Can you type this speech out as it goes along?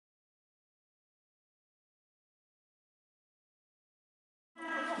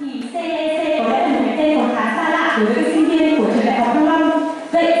thì CEEC có lẽ là một cái tên còn khá xa lạ đối với sinh viên của Trường Đại học Thăng Long.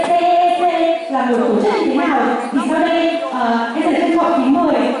 Vậy CEEC là một tổ chức như thế nào? Thì sau đây em sẽ trân trọng kính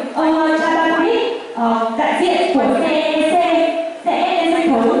mời ông Csaba Bundik, đại diện của CEEC sẽ lên sân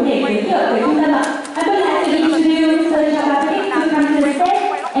khấu để giới thiệu về trung tâm ạ. I would like to introduce Mr. Csaba Bundik to come to the stage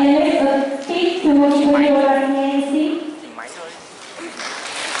and make a speech to your CEEC.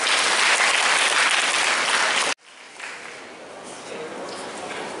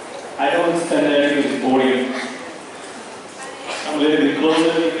 I don't stand there because it's boring. I'm a little bit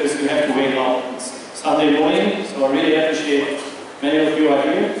closer because you have to wake up. It's Sunday morning, so I really appreciate many of you are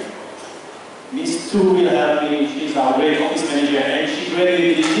here. Miss Tu will help me. She's our great office manager, and she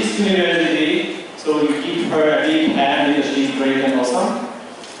graduated this university, so you give her a big hand because she's great and awesome.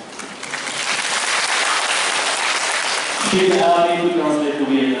 She will help me to translate to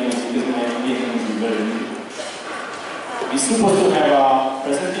Vietnamese because my Vietnamese is very good. We're supposed to have a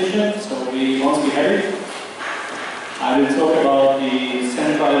presentation, so once we have it, I will talk about the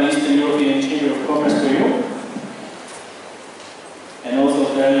Central and Eastern European Chamber of Commerce for you, and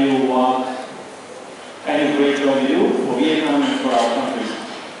also tell you what kind of great job we do for Vietnam and for our countries.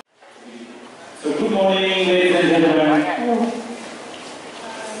 So good morning, ladies and gentlemen.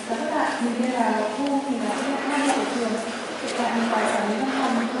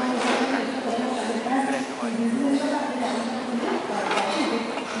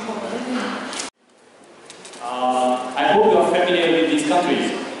 I hope you are familiar with these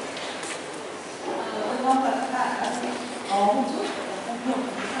countries.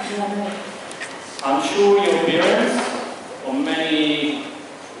 I'm sure your parents or many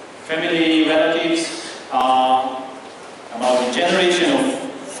family relatives are about the generation of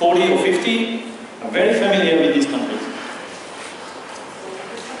 40 or 50 are very familiar with these countries.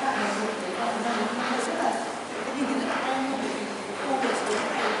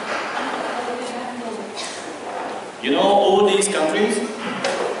 You know, all these countries,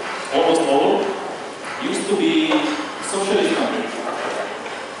 almost all, used to be socialist countries.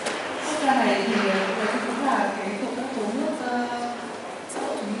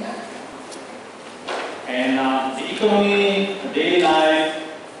 And the economy, the daily life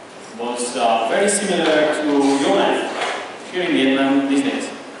was very similar to your life here in Vietnam these days.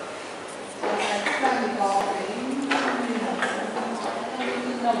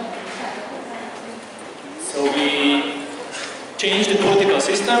 So we changed the political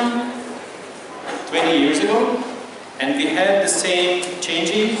system 20 years ago, and we had the same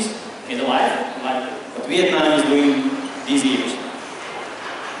changes in the life, like what Vietnam is doing these years.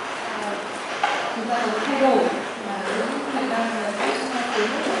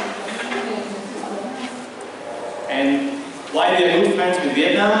 And why we are good friends with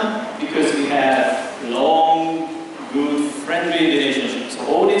Vietnam? Because we have long, good, friendly relationships. So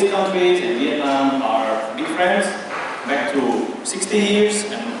all these countries and Vietnam are big friends, back to 60 years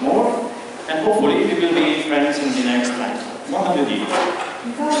and more. And hopefully we will be friends in the next 100 years.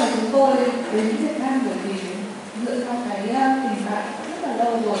 Lý do là chúng tôi đến Việt Nam bởi vì dựa theo cái tình bạn rất là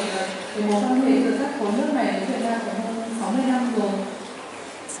lâu rồi, cái mối quan hệ giữa các khối nước này với Việt Nam có hơn 60 năm rồi.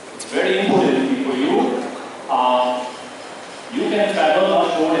 It's very important for you. You can travel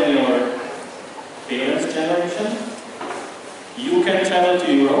much more than your parents' generation. You can travel to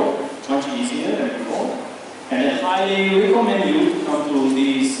Europe much easier than before. And I highly recommend you to come to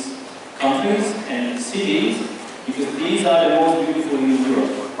these countries and cities because these are the most beautiful in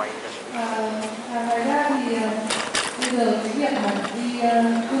Europe. Ngoài ra thì bây giờ cái việc mà đi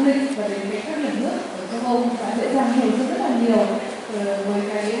du lịch và đến các điểm nước ở châu Âu đã dễ dàng hơn rất là nhiều với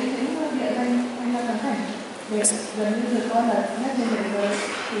cái những địa danh danh lam thắng cảnh gần như được coi là nhất trên thế giới,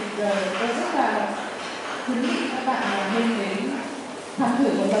 thì tôi rất là khuyến nghị các bạn nên đến thăm thử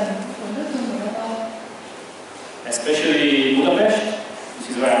một lần ở nước Trung của Đông Âu. Especially Budapest, which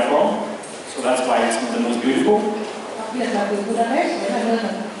is where I'm from, so that's why it's the most beautiful. Đặc biệt là từ Budapest, đấy là nơi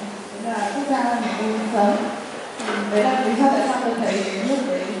là quốc gia mà tôi sống. Đấy là lý do tại sao tôi thấy nước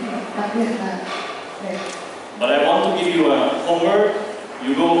đấy đặc biệt là đẹp. But I want to give you a homework.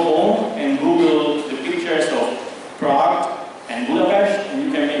 You go home and Google the pictures of Prague and Budapest, and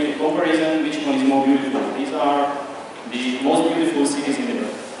you can make a comparison which one is more beautiful. These are the most beautiful cities in the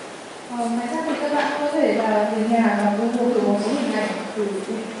world. Ngoài ra thì các bạn có thể là về nhà và Google từ một số hình ảnh từ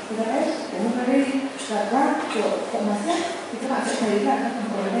Budapest của Hungary và Prague của Cộng hòa Séc, thì các bạn sẽ thấy là các thành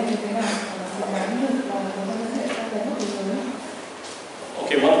phố này như thế nào và đáng được là một mối quan hệ rất đẹp thế giới.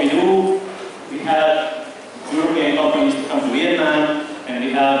 Okay, what we do, we have European companies to come to Vietnam, and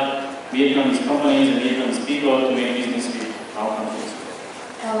we have Vietnamese companies and Vietnamese people to make business with our countries.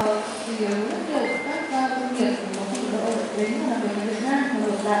 Thì rất nhiều các doanh nghiệp có phụ đỡ đến làm việc ở Việt Nam và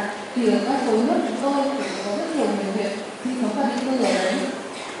ngược lại. Thì ở các khối nước chúng tôi thì có rất nhiều người Việt sinh sống và định cư ở đấy.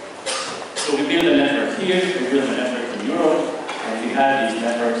 So we build a network here, we build a network in Europe, and we have these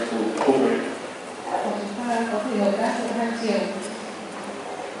networks to cooperate. Chúng ta có thể hợp tác giữa hai chiều.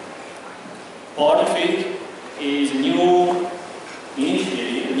 Part of it is a new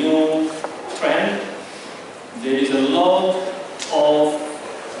initiative, a new trend. There is a lot of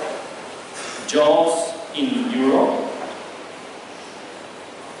jobs in Europe,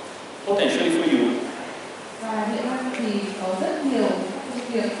 potentially for you. Và hiện nay thì có rất nhiều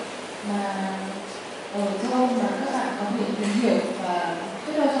công việc mà ở châu Âu mà các bạn có thể tìm hiểu và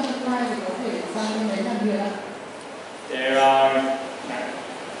biết đâu trong tương lai thì có thể sang bên đấy làm việc ạ. There are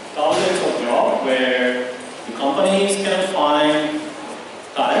thousands of jobs where the companies can find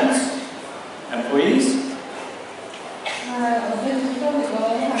talents, employees. Và ở bên chúng tôi thì có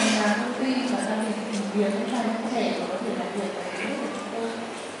hàng ngàn công ty mà đang tìm việc những tài năng trẻ và có thể làm việc tại nước của chúng tôi.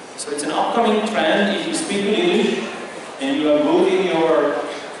 So it's an upcoming trend. If you speak good English and you are good in your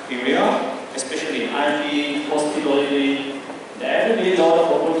area, especially in IT, hospitality, there will be a lot of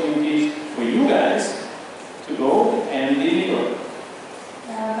opportunities for you guys to go and live in Europe.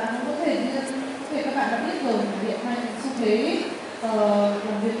 Bạn cũng có thể các bạn đã biết rồi hiện nay xu thế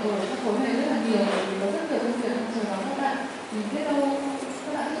làm việc ở các khối này rất là nhiều, vì có rất nhiều công việc đang chờ đón các bạn. Thì biết đâu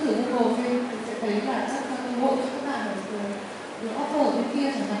các bạn cứ thử Google xem sẽ thấy là các cơ hội cho các bạn được offer ở bên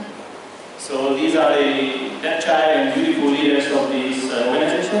kia chẳng hạn. So these are the agile and beautiful leaders of this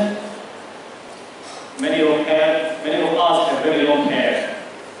organization. Many of us have very long hair.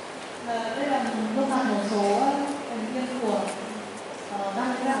 Đây là gương mặt một số thành viên của ban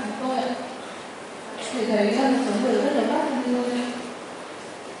lãnh đạo chúng tôi ạ. Để thấy một số người rất là bắt như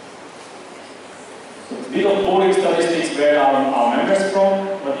Bit of boring statistics where our members from,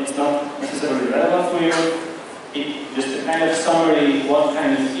 but it's not necessarily relevant for you. It's just a kind of summary, what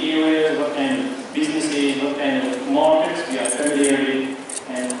kind of areas, what kind of businesses, what kind of markets we are familiar with,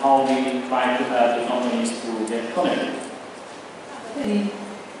 and how we try to help the companies to get connected.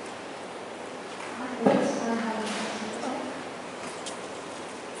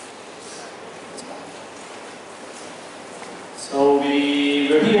 So we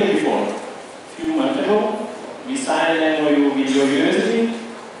were here before. A few months ago, we signed an MOU with your university,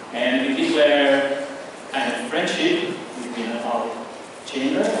 and we declare kind of friendship between our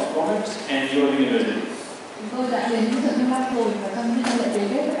chamber of commerce and your university. Chúng tôi đã đến Trường Thăng Long rồi và trong những lễ ký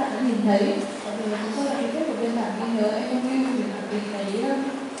kết các bạn đã nhìn thấy. Và chúng tôi đã ký kết một biên bản ghi nhớ MOU để khẳng định cái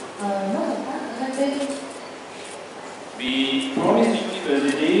nốt hợp tác giữa hai bên. We promised the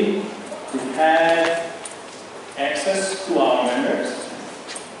university to have access to our members.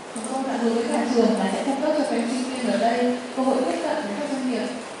 Chúng tôi đã hứa với cả trường là sẽ cung cấp cho các sinh viên ở đây cơ hội tiếp cận với các doanh nghiệp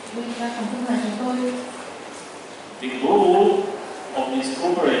bên phòng thương mại chúng tôi. The goal of this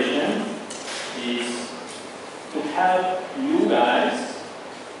cooperation is to help you guys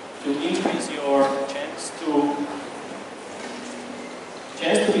to increase your chance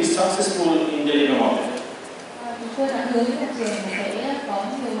to be successful in the labor market. Chúng tôi đã hứa với nhà trường là sẽ có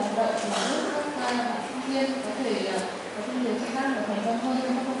nhiều hoạt động mà giúp các bạn sinh viên có thể có thêm nhiều kỹ năng và thành công hơn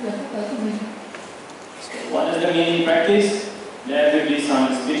trong các công việc sắp tới của mình. So what does that mean in practice? There will be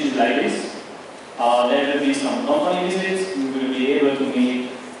some speeches like this. There will be some company visits. You will be able to meet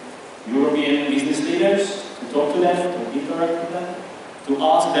European business leaders, to talk to them, to interact with them, to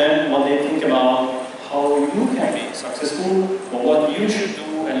ask them what they think about how you can be successful or what you should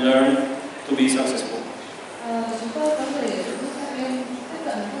do and learn to be successful. Chúng tôi có thể giúp các em tiếp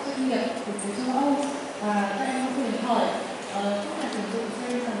cận các doanh nghiệp của châu Âu và các em có thể hỏi các nhà tuyển dụng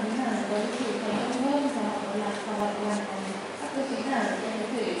xem làm thế nào có thể thành công hơn và họ làm các cơ chế nào để em có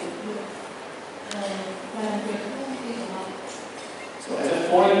thể được làm việc với các công ty của họ. So as a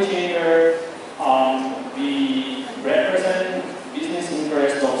foreign chamber, we represent business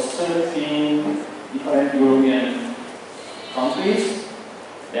interests of 13 different European countries.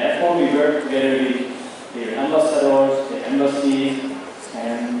 Therefore, we work together with their ambassadors, the embassies,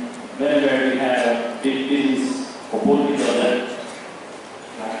 and whenever we have a big business proposal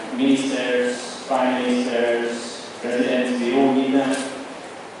like ministers, prime ministers, presidents, we all meet them.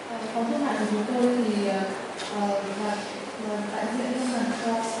 Phòng thương mại của chúng tôi thì đại diện thương mại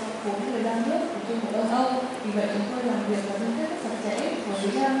cho khối 15 nước của Trung Đông Âu. Vì vậy chúng tôi làm việc và liên kết rất chặt chẽ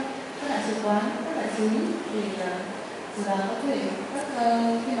với các đại sứ quán, các đại sứ để là có thể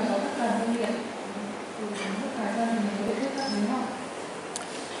khi mà có các đoàn doanh nghiệp từ nước ngoài ra thì mình có thể tiếp cận với họ.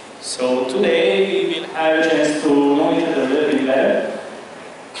 So today we will have a chance to know each other a little bit better.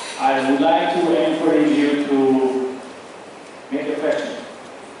 I would like to encourage you to make a question.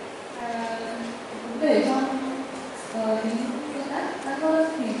 Để cho những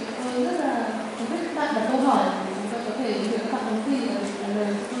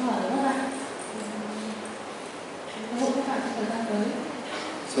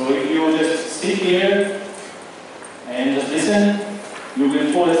So if you just sit here and just listen, you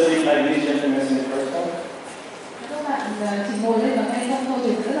will fall asleep like these gentlemen in the first one. Các bạn chỉ ngồi đây và nghe xong thôi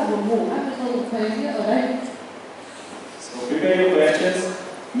thì rất là buồn ngủ. Tôi cũng thấy ở đây. So prepare your questions,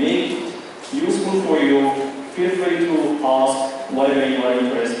 make it useful for you. Feel free to ask whatever you are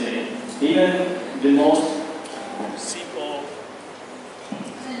interested in, even the most simple.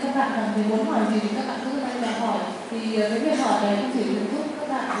 Nên các bạn cảm thấy muốn hỏi gì thì các bạn cứ lên và hỏi. Thì cái việc hỏi này không chỉ giúp các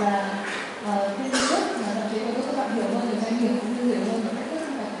bạn là thêm kiến thức mà thậm chí còn giúp các bạn hiểu hơn về doanh nghiệp cũng như hiểu hơn về cách thức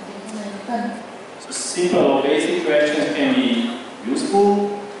các bạn trong này cần. So simple or basic questions can be useful.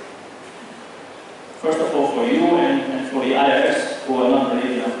 First of all, for you and for the others who are not ready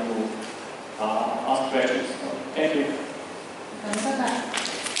enough to ask questions. So, thank you. Cảm ơn các bạn.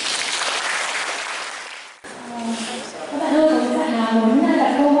 Các bạn ơi, có bạn nào muốn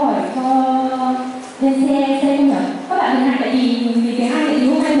đặt câu hỏi cho bên CEEC không nhỉ? Các bạn mình tại vì tiếng Anh thì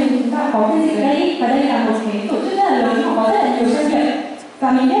hôm nay chúng ta có phiên dịch ở đây và đây là một cái tổ chức rất là lớn, họ có rất là nhiều doanh nghiệp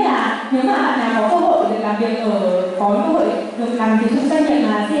và mình biết là nếu mà bạn nào có cơ hội được làm việc có cơ hội được làm việc trong doanh nghiệp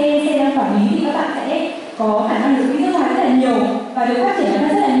mà CEEC đang quản lý thì các bạn sẽ có khả năng được đi nước ngoài rất là nhiều và được phát triển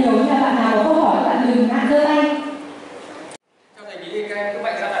rất là nhiều. Nên là bạn nào có câu hỏi các bạn đừng ngại giơ tay. Theo thầy nghĩ các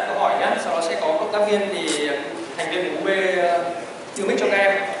bạn ra đặt câu hỏi nhé, sau đó sẽ có cộng tác viên thì thành viên của UB đưa mic cho các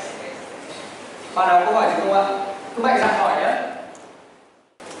em. Bạn nào có câu hỏi gì không ạ? Các bạn ra hỏi nhé.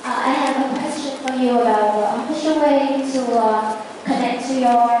 I have a question for you about the official way to connect to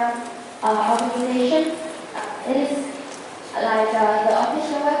your organization. It is like the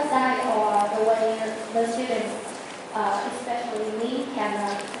official website or the way the students, especially me, can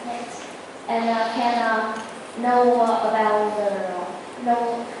connect and can know about know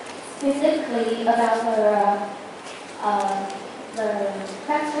physically about the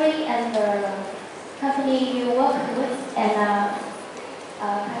factory and the company you work with and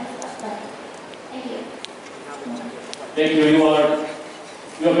kind of stuff like that. Thank you. Thank you.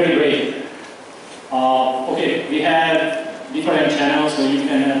 You are very great. Okay, we have different channels, so you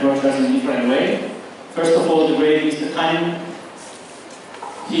can approach us in different way. First of all, the great is the time.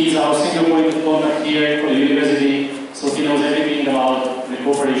 He is our single point of contact here for the university, so he knows everything about the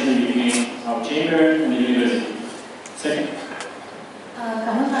cooperation between our chamber and the university. Second.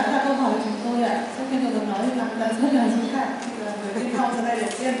 Cảm ơn bạn đã câu hỏi của chúng tôi ạ. Sau khi tôi được nói thì bạn đã rất là dũng cảm khi là người tiên phong ra đây đầu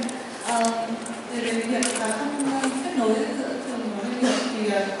tiên. Về việc kết nối giữa trường và doanh nghiệp thì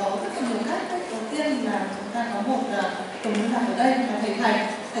có rất là nhiều cách. Đầu tiên là chúng ta có một tổng liên lạc ở đây là thầy Thành.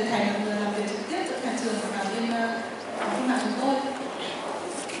 Thầy Thành là người làm việc trực tiếp giữa nhà trường và bên Phòng Thương Mại chúng tôi.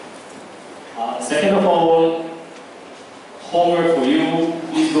 Second of all, homework for you,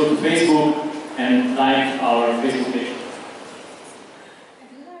 please go to Facebook and like our Facebook page.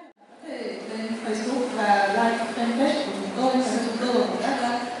 Facebook và like fanpage của chúng tôi và chúng tôi ở các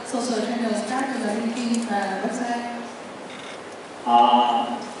social channels khác như là LinkedIn và website.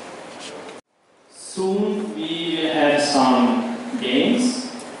 Soon we will have some games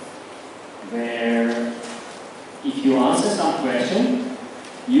where if you answer some question,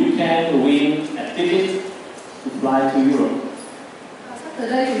 you can win a ticket to fly to Europe. Sắp tới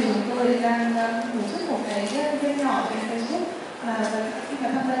đây thì chúng tôi đang tổ chức một cái game nhỏ trên Facebook. Khi mà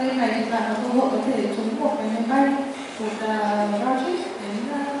tham gia game này thì bạn có cơ hội có thể trúng một cái máy bay, một road trip đến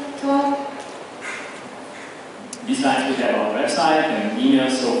châu Âu. Besides, we have our website and email,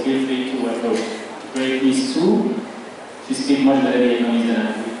 so feel free to approach. Great is too. She speaks much better Vietnamese than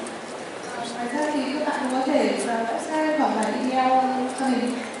I do. Ngoài ra thì các bạn có thể vào website hoặc là email cho mình.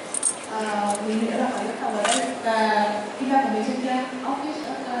 Mình nghĩa là phải học ở đây và email của mình trên kia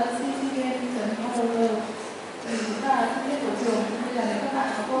office@ccvn.org. Thì chúng ta thân thiết của trường, nên là nếu các bạn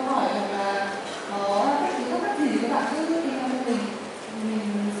có câu hỏi